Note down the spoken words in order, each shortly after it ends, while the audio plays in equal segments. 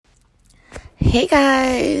Hey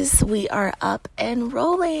guys, we are up and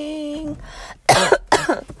rolling.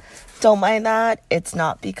 Don't mind that. It's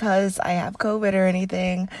not because I have COVID or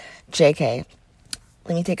anything. JK.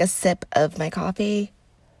 Let me take a sip of my coffee.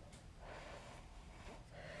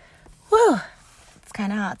 Whew. It's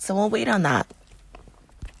kind of hot, so we'll wait on that.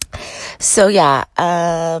 So yeah,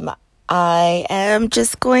 I am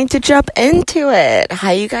just going to jump into it.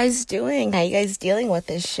 How you guys doing? How you guys dealing with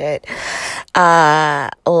this shit?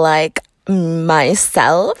 Like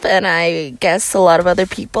myself and I guess a lot of other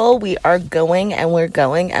people, we are going and we're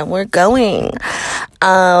going and we're going.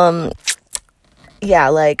 Yeah,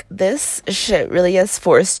 like this shit really has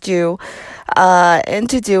forced you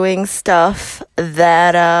into doing stuff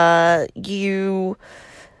that you,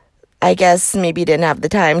 I guess, maybe didn't have the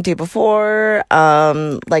time to before.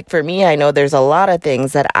 Like for me, I know there's a lot of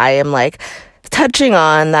things that I am like touching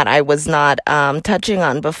on that I was not touching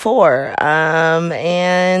on before.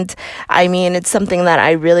 And I mean, it's something that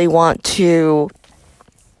I really want to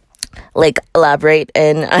like elaborate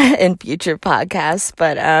in future podcasts,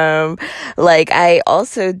 but like I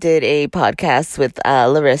also did a podcast with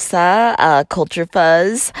Larissa, Culture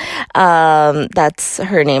Fuzz. That's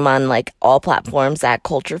her name on like all platforms at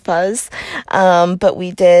Culture Fuzz. But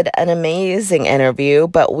we did an amazing interview,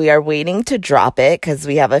 but we are waiting to drop it because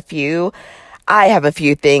I have a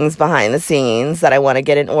few things behind the scenes that I want to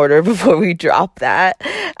get in order before we drop that.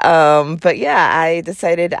 But yeah, I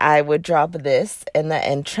decided I would drop this in the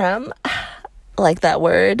interim. Like that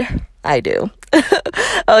word? I do.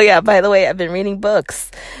 Oh yeah, by the way, I've been reading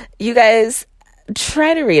books. You guys,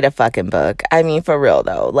 try to read a fucking book. I mean, for real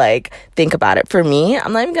though, like think about it. For me,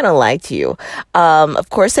 I'm not even gonna lie to you. Of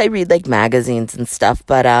course I read like magazines and stuff,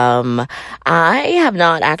 but I have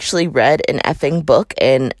not actually read an effing book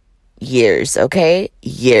in years, okay?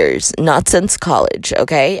 Years. Not since college,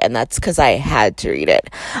 okay? And that's because I had to read it.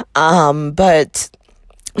 But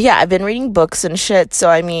yeah, I've been reading books and shit, so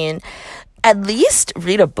I mean, at least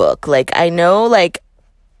read a book. Like, I know, like,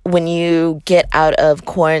 when you get out of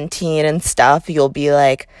quarantine and stuff, you'll be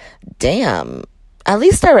like, damn, at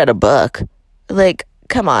least I read a book. Like,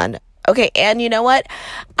 come on. Okay, and you know what?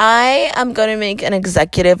 I am going to make an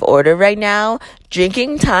executive order right now.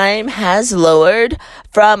 Drinking time has lowered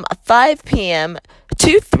from 5 p.m.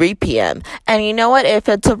 to 3 p.m. And you know what? If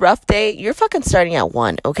it's a rough day, you're fucking starting at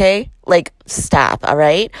 1, okay? Like, stop, all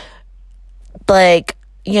right? Like,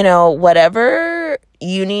 you know, whatever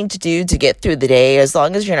you need to do to get through the day, as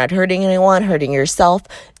long as you're not hurting anyone, hurting yourself,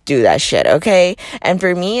 do that shit, okay? And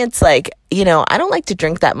for me, it's like, you know, I don't like to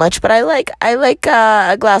drink that much, but I like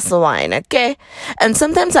a glass of wine, okay? And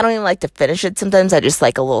sometimes I don't even like to finish it. Sometimes I just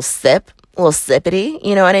like a little sippity,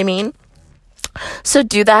 you know what I mean? So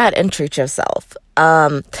do that and treat yourself.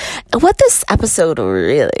 What this episode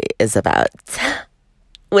really is about,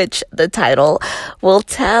 which the title will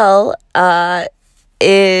tell,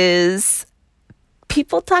 is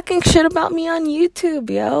people talking shit about me on YouTube,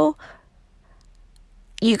 yo.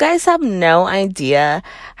 You guys have no idea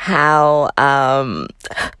how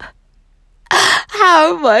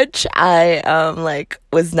much I like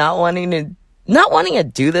was not wanting to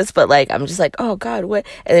do this, but like I'm just like, oh God, what?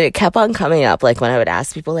 And then it kept on coming up. Like when I would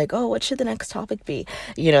ask people, like, oh, what should the next topic be?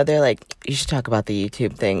 You know, they're like, you should talk about the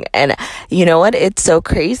YouTube thing. And you know what? It's so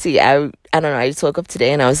crazy. I don't know. I just woke up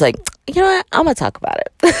today and I was like, you know what? I'm gonna talk about it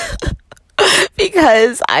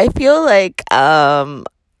because I feel like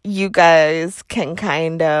you guys can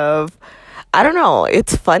kind of, I don't know,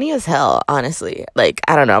 it's funny as hell, honestly. Like,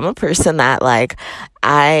 I don't know, I'm a person that, like,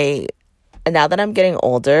 now that I'm getting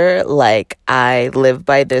older, like, I live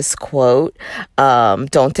by this quote,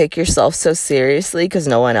 don't take yourself so seriously because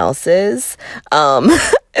no one else is.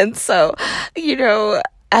 And so, you know,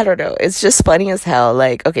 I don't know, it's just funny as hell.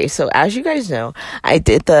 Like, okay, so as you guys know, I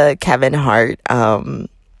did the Kevin Hart,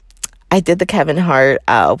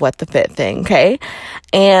 What the Fit thing, okay?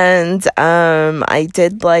 And I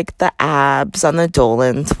did like the abs on the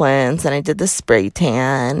Dolan twins, and I did the spray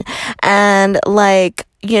tan, and like,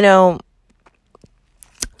 you know,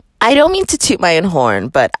 I don't mean to toot my own horn,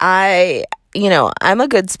 but I'm a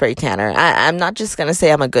good spray tanner. I'm not just gonna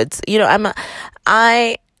say I'm a good, you know, I'm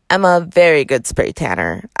a very good spray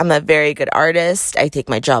tanner. I'm a very good artist. I take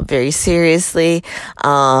my job very seriously.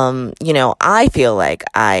 You know, I feel like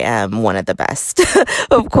I am one of the best.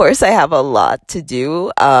 Of course, I have a lot to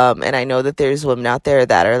do. And I know that there's women out there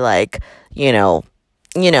that are like, you know,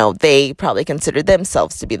 they probably consider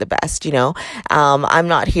themselves to be the best, you know. I'm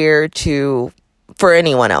not here for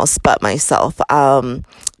anyone else but myself.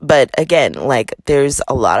 But again, like, there's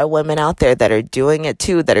a lot of women out there that are doing it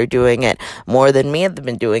too, that are doing it more than me, have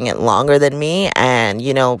been doing it longer than me, and,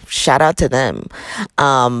 shout out to them.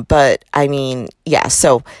 But I mean, yeah,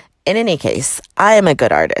 so in any case, I am a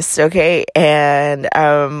good artist, okay? And,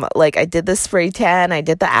 like, I did the spray tan, I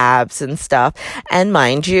did the abs and stuff. And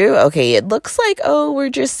mind you, okay, it looks like, oh,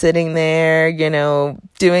 we're just sitting there,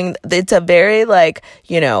 it's a very, like,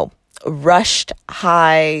 rushed,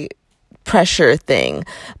 high pressure thing.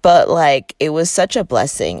 But, like, it was such a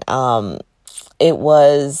blessing. It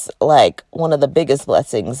was, like, one of the biggest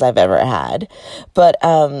blessings I've ever had. But,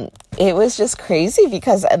 it was just crazy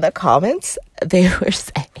because in the comments, they were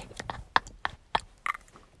saying,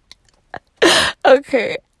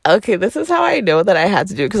 Okay, this is how I know that I had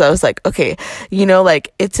to do it, because I was like, okay,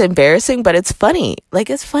 like, it's embarrassing, but it's funny. Like,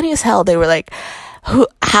 it's funny as hell. They were like,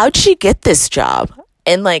 how'd she get this job?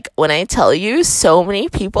 And, like, when I tell you, so many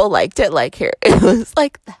people liked it, like, here, it was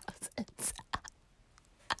like thousands.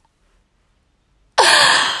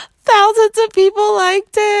 Thousands of people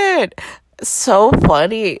liked it. So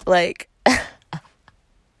funny. Like,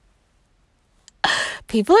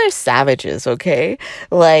 people are savages, okay?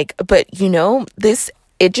 Like, but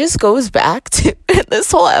it just goes back to,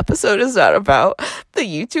 this whole episode is not about the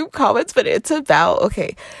YouTube comments, but it's about,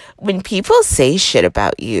 okay, when people say shit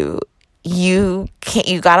about you, you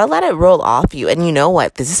gotta let it roll off you. And you know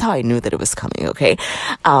what? This is how I knew that it was coming, okay?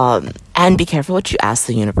 And be careful what you ask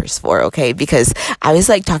the universe for, okay? Because I was,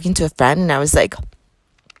 like, talking to a friend, and I was like,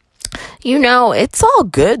 it's all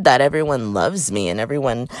good that everyone loves me and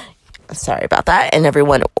everyone, sorry about that, and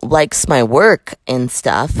everyone likes my work and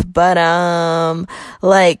stuff, but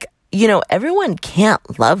like, everyone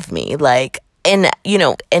can't love me, like, and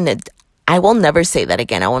I will never say that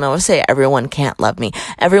again. I will never say everyone can't love me.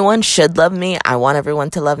 Everyone should love me. I want everyone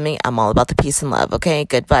to love me. I'm all about the peace and love, okay?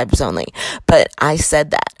 Good vibes only. But I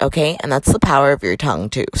said that, okay? And that's the power of your tongue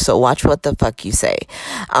too. So watch what the fuck you say.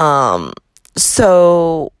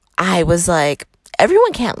 So I was like,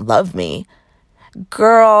 everyone can't love me.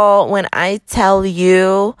 Girl, when I tell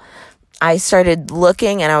you, I started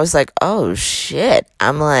looking and I was like, oh shit.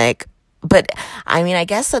 I'm like, but I mean, I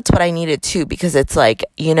guess that's what I needed too, because it's like,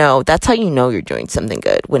 that's how you know you're doing something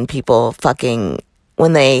good, when people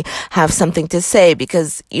when they have something to say,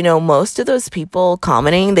 because, most of those people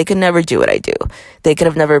commenting, they could never do what I do. They could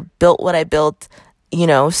have never built what I built,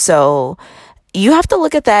 so you have to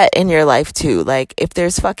look at that in your life too. Like, if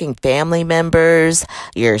there's fucking family members,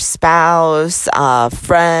 your spouse,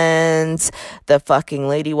 friends, the fucking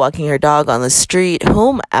lady walking her dog on the street,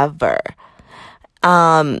 whomever,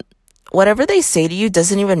 whatever they say to you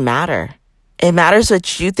doesn't even matter. It matters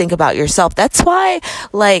what you think about yourself. That's why,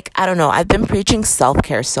 like, I don't know, I've been preaching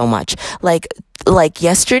self-care so much. Like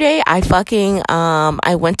yesterday, I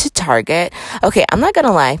went to Target. Okay, I'm not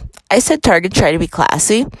gonna lie. I said Target, try to be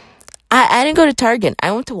classy. I didn't go to Target.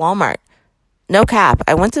 I went to Walmart. No cap.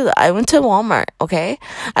 I went to Walmart, okay?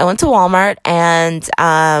 I went to Walmart, and,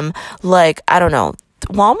 like, I don't know.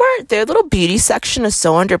 Walmart, their little beauty section is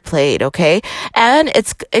so underplayed, okay? And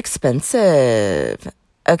it's expensive.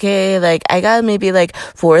 Okay, like, I got maybe like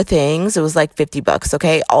 4 things. It was like $50,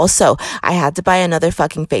 okay? Also, I had to buy another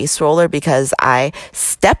fucking face roller because I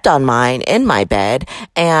stepped on mine in my bed.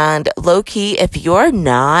 And low key, if you're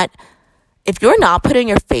not putting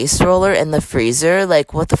your face roller in the freezer,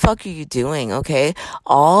 like, what the fuck are you doing, okay?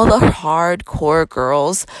 All the hardcore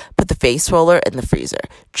girls put the face roller in the freezer.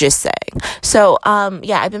 Just saying. So,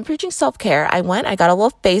 yeah, I've been preaching self-care. I got a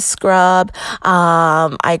little face scrub.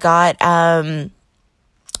 I got,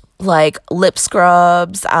 like, lip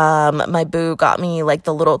scrubs. My boo got me, like,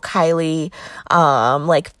 the little Kylie,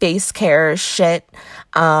 like, face care shit.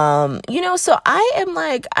 So I am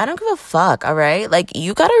like, I don't give a fuck, all right? Like,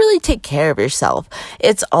 you gotta really take care of yourself.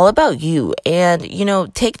 It's all about you. And,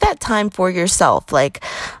 take that time for yourself. Like,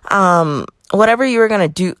 whatever you were gonna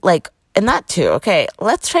do, like, and that too, okay?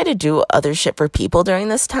 Let's try to do other shit for people during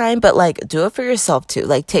this time, but, like, do it for yourself too.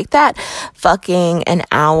 Like, take that fucking an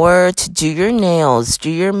hour to do your nails, do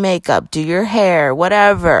your makeup, do your hair,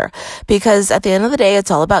 whatever. Because at the end of the day,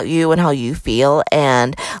 it's all about you and how you feel.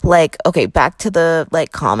 And, like, okay, back to the,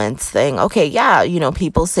 like, comments thing. Okay, yeah,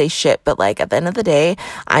 people say shit, but, like, at the end of the day,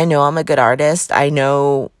 I know I'm a good artist. I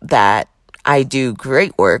know that I do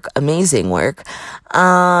great work, amazing work.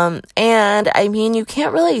 And I mean, you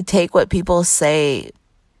can't really take what people say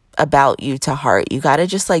about you to heart. You gotta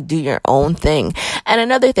just, like, do your own thing. And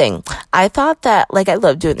another thing, I thought that, like, I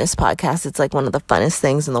love doing this podcast. It's, like, one of the funnest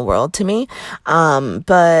things in the world to me. And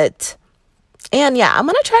yeah, I'm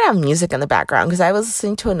gonna try to have music in the background, because I was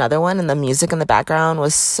listening to another one and the music in the background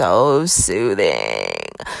was so soothing.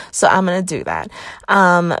 So I'm going to do that.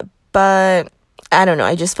 But I don't know.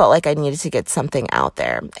 I just felt like I needed to get something out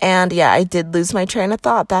there. And yeah, I did lose my train of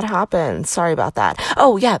thought. That happened. Sorry about that.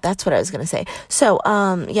 Oh yeah, that's what I was going to say. So,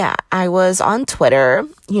 yeah, I was on Twitter.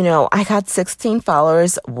 I got 16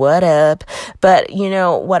 followers. What up? But,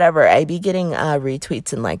 whatever. I be getting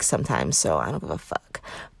retweets and likes sometimes, so I don't give a fuck.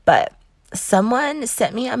 But someone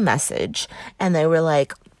sent me a message and they were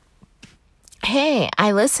like, hey,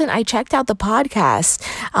 I checked out the podcast,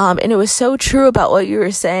 and it was so true about what you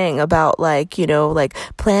were saying about like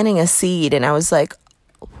planting a seed. And I was like,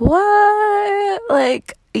 what?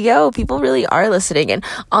 Like, yo, people really are listening. And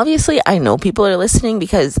obviously I know people are listening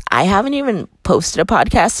because I haven't even posted a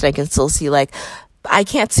podcast and I can still see I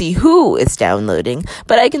can't see who is downloading,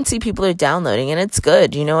 but I can see people are downloading, and it's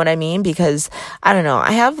good. You know what I mean? Because I don't know,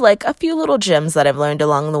 I have a few little gems that I've learned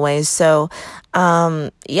along the way. So,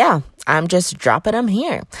 yeah, I'm just dropping them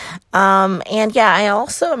here. And yeah, I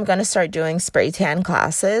also am going to start doing spray tan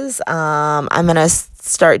classes. I'm going to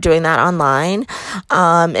start doing that online.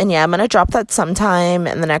 And yeah, I'm going to drop that sometime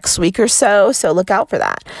in the next week or so. So look out for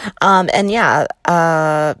that. And yeah,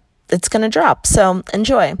 it's going to drop. So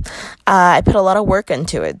enjoy. I put a lot of work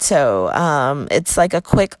into it. So, it's like a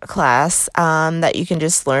quick class, that you can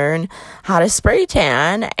just learn how to spray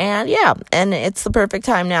tan. And yeah, and it's the perfect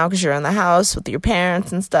time now because you're in the house with your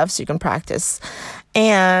parents and stuff, so you can practice.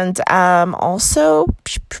 And, also,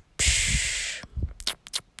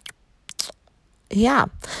 yeah,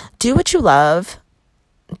 do what you love.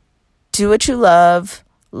 Do what you love.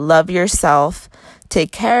 Love yourself.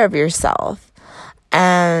 Take care of yourself.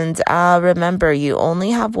 And remember, you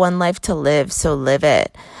only have one life to live, so live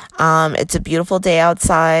it. It's a beautiful day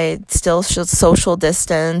outside, still social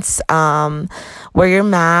distance. Wear your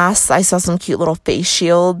mask. I saw some cute little face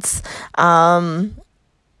shields that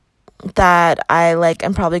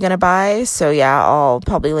I'm probably going to buy. So yeah, I'll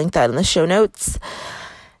probably link that in the show notes.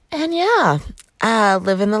 And yeah,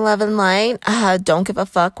 live in the love and light. Don't give a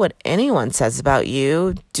fuck what anyone says about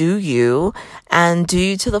you. Do you, and do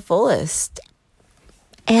you to the fullest.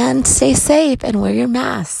 And stay safe and wear your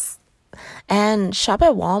mask. And shop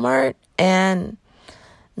at Walmart and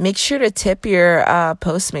make sure to tip your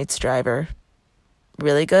Postmates driver.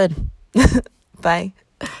 Really good. Bye.